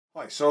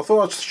Hi, so I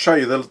thought I'd show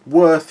you the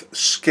Wurth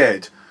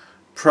SKEDD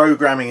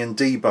programming and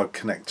debug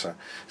connector.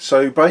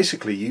 So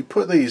basically you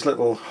put these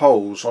little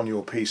holes on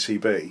your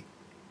PCB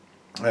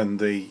and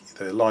the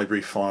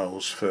library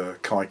files for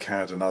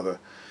KiCad and other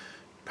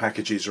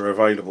packages are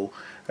available,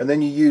 and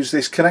then you use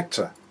this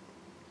connector.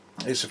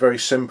 It's a very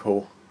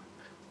simple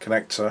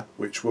connector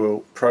which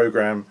will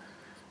program,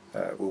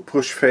 will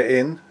push fit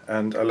in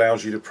and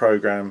allows you to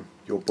program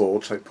your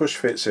board. So it push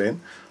fits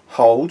in,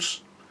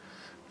 holds.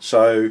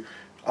 So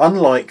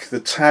unlike the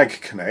Tag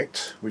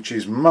Connect, which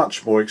is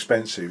much more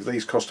expensive,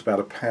 these cost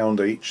about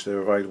 £1 each. They're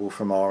available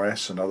from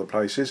RS and other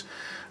places,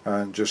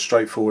 and just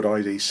straightforward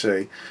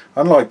IDC.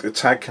 Unlike the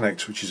Tag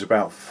Connect, which is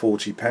about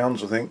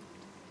 £40 I think,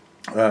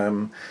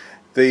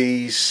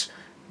 these,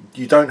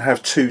 you don't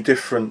have two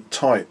different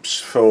types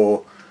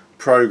for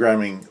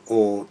programming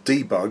or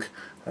debug.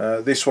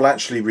 This will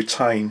actually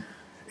retain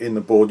in the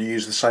board. You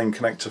use the same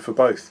connector for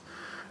both.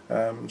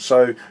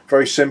 So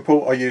very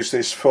simple. I use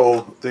this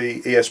for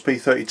the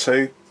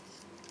ESP32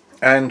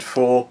 and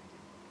for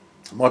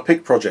my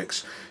PIC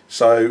projects.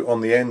 So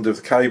on the end of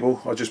the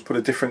cable I just put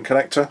a different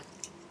connector.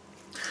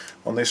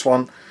 On this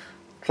one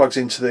plugs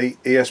into the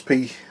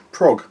ESP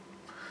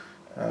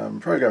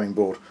programming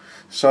board.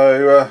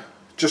 So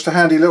just a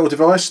handy little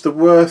device, the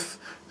Wurth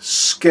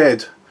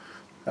SKEDD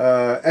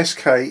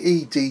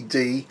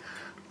SKEDD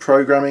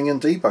programming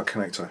and debug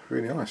connector.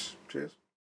 Really nice.